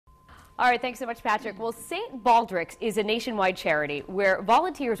All right, thanks so much, Patrick. Well, St. Baldrick's is a nationwide charity where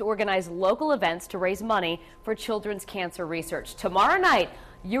volunteers organize local events to raise money for children's cancer research. Tomorrow night,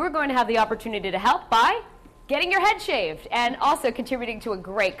 you are going to have the opportunity to help by getting your head shaved and also contributing to a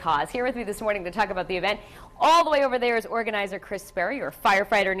great cause. Here with me this morning to talk about the event, all the way over there is organizer Chris Sperry, your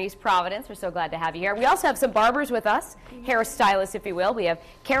firefighter in East Providence. We're so glad to have you here. We also have some barbers with us, hairstylists, if you will. We have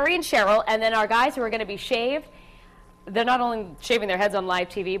Carrie and Cheryl, and then our guys who are going to be shaved. They're not only shaving their heads on live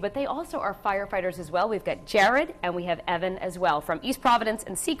TV, but they also are firefighters as well. We've got Jared and we have Evan as well from East Providence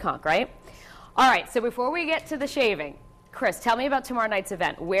and Seekonk, right? All right, so before we get to the shaving, Chris, tell me about tomorrow night's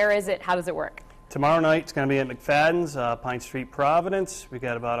event. Where is it? How does it work? Tomorrow night, it's going to be at McFadden's, Pine Street, Providence. We've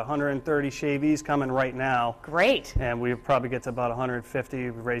got about 130 shavees coming right now. Great. And we probably get to about 150.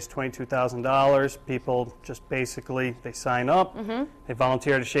 We've raised $22,000. People just basically, they sign up, they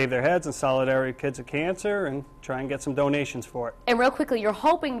volunteer to shave their heads in solidarity with Kids with Cancer and try and get some donations for it. And real quickly, you're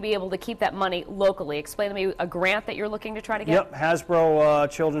hoping to be able to keep that money locally. Explain to me a grant that you're looking to try to get. Yep, Hasbro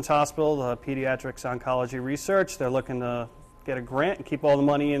Children's Hospital, the Pediatrics Oncology Research, they're looking to get a grant and keep all the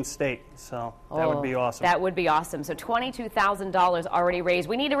money in state. So that would be awesome. That would be awesome. So $22,000 already raised.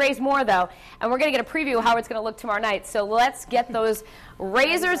 We need to raise more, though, and we're going to get a preview of how it's going to look tomorrow night. So let's get those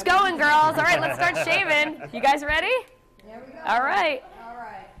razors going, girls. All right, let's start shaving. You guys ready? There we go. All right. All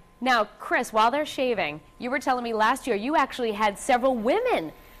right. Now, Chris, while they're shaving, you were telling me last year you actually had several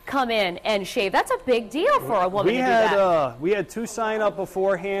women come in and shave. That's a big deal for a woman to do that. We had 2 sign up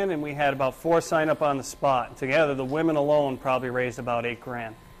beforehand, and we had about 4 sign up on the spot. Together, the women alone probably raised about $8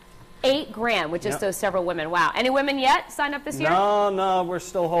 grand. $8 grand with just those several women. Wow. Any women yet sign up this year? No, we're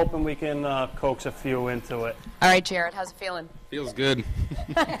still hoping we can coax a few into it. All right, Jared, how's it feeling? Feels good.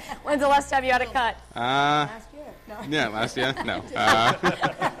 When's the last time you had a cut? Last year. No. Yeah, last year? No.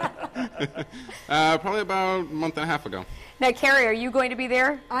 Probably about a month and a half ago. Now, Carrie, are you going to be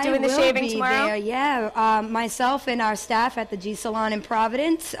there doing the shaving tomorrow? I will be there, yeah. Myself and our staff at the G Salon in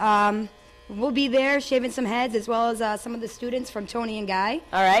Providence, we'll be there shaving some heads as well as some of the students from Tony and Guy.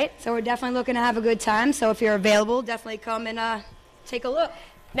 All right. So we're definitely looking to have a good time. So if you're available, definitely come and take a look.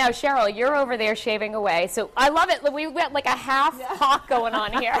 Now, Cheryl, you're over there shaving away. So I love it. We've got like a half hawk going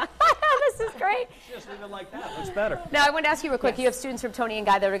on here. This is great. Just leave it like that. Looks better. Now, I wanted to ask you real quick. You have students from Tony and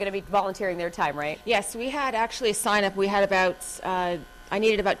Guy that are going to be volunteering their time, right? Yes, we had actually a sign up. We had about, I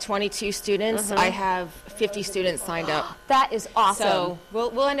needed about 22 students. I have 50 students signed up. That is awesome. So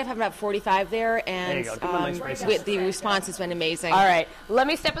we'll end up having about 45 there, and there you go. Nice the response has been amazing. All right, let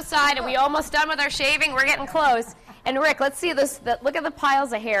me step aside, and we almost done with our shaving. We're getting close. And Rick, let's see this. Look at the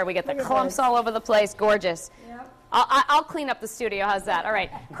piles of hair. We get the clumps all over the place. Gorgeous. Yep. I'll clean up the studio. How's that? All right,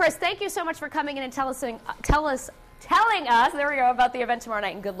 Chris, thank you so much for coming in and telling us. There we go, about the event tomorrow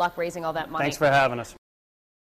night, and good luck raising all that money. Thanks for having us.